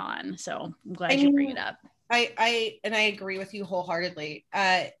going on. So I'm glad you bring it up. I agree with you wholeheartedly.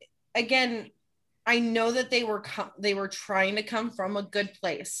 Again, I know that they were trying to come from a good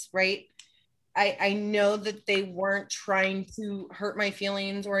place, right? I know that they weren't trying to hurt my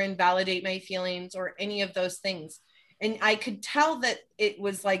feelings or invalidate my feelings or any of those things. And I could tell that it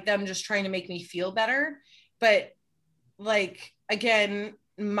was like them just trying to make me feel better. But like, again,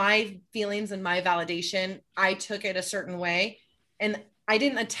 my feelings and my validation, I took it a certain way. And I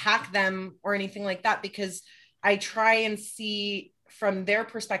didn't attack them or anything like that, because I try and see from their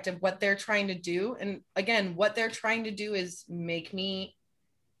perspective what they're trying to do. And again, what they're trying to do is make me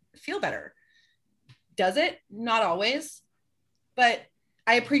feel better. Does it? Not always, but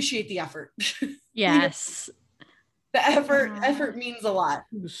I appreciate the effort. Yes. The effort means a lot.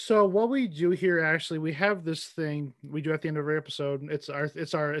 So what we do here, Ashley, we have this thing we do at the end of every episode. It's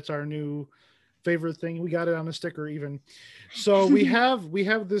our new favorite thing. We got it on a sticker even. So we have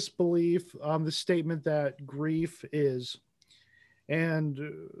this belief, this statement that grief is, and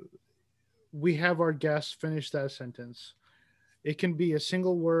we have our guests finish that sentence. It can be a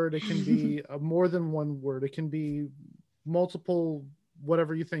single word. It can be more than one word. It can be multiple,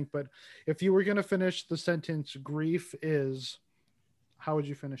 whatever you think. But if you were going to finish the sentence, grief is, how would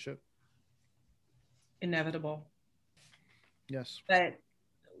you finish it? Inevitable. Yes. But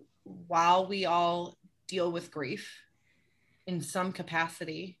while we all deal with grief in some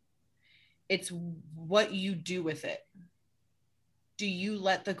capacity, it's what you do with it. Do you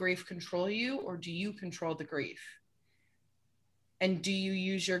let the grief control you, or do you control the grief? And do you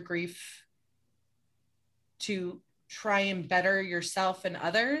use your grief to try and better yourself and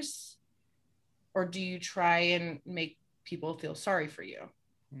others? Or do you try and make people feel sorry for you?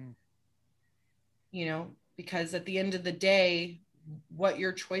 Because at the end of the day, what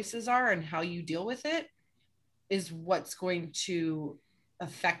your choices are and how you deal with it is what's going to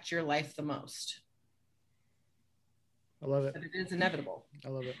affect your life the most. I love it. But it is inevitable. I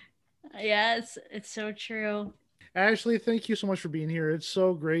love it. Yes, it's so true. Ashley, thank you so much for being here. It's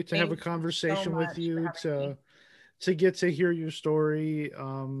so great to have a conversation with you, to get to hear your story.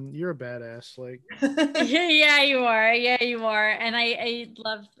 You're a badass. Like, yeah, you are. Yeah, you are. And I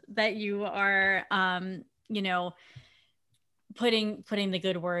love that you are, putting the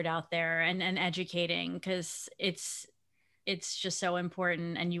good word out there and educating, because it's just so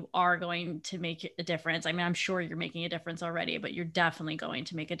important, and you are going to make a difference. I mean, I'm sure you're making a difference already, but you're definitely going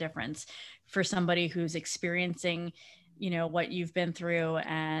to make a difference for somebody who's experiencing, what you've been through,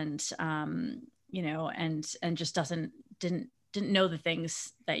 and, and just didn't know the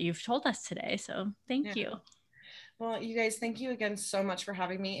things that you've told us today. So thank you. Well, you guys, thank you again so much for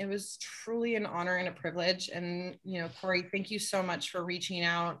having me. It was truly an honor and a privilege. And, Corey, thank you so much for reaching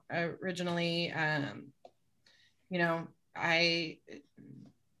out originally.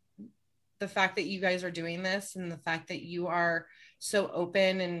 The fact that you guys are doing this, and the fact that you are so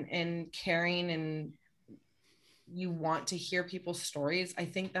open and caring, and you want to hear people's stories, I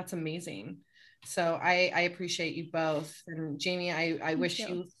think that's amazing. So I appreciate you both. And Jamie, I wish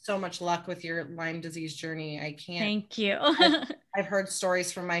you so much luck with your Lyme disease journey. I can't. Thank you. I've heard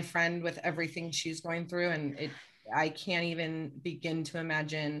stories from my friend with everything she's going through, and I can't even begin to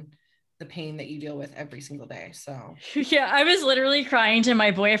imagine the pain that you deal with every single day. So yeah, I was literally crying to my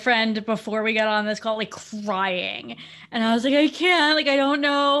boyfriend before we got on this call, like crying. And I was like, I can't, like, I don't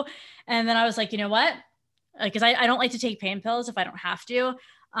know. And then I was like, you know what? Because I don't like to take pain pills if I don't have to.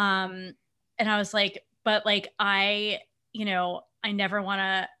 And I was like, but like, I never want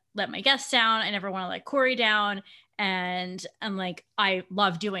to let my guests down. I never want to let Corey down. And I'm like, I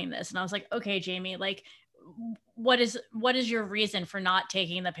love doing this. And I was like, okay, Jamie, like, what is your reason for not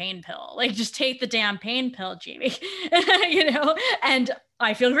taking the pain pill? Like, just take the damn pain pill, Jamie. And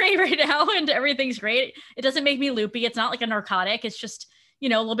I feel great right now and everything's great. It doesn't make me loopy. It's not like a narcotic. It's just, a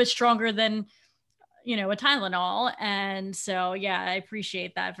little bit stronger than, a Tylenol. And so, yeah, I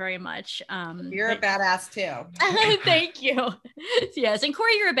appreciate that very much. You're a badass too. Thank you. Yes. And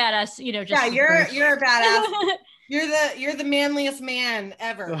Corey, you're a badass, just you're a badass. You're the manliest man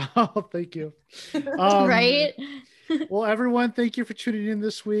ever. Oh, thank you. Right. Well, everyone, thank you for tuning in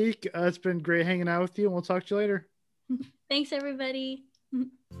this week. It's been great hanging out with you, and we'll talk to you later. Thanks, everybody.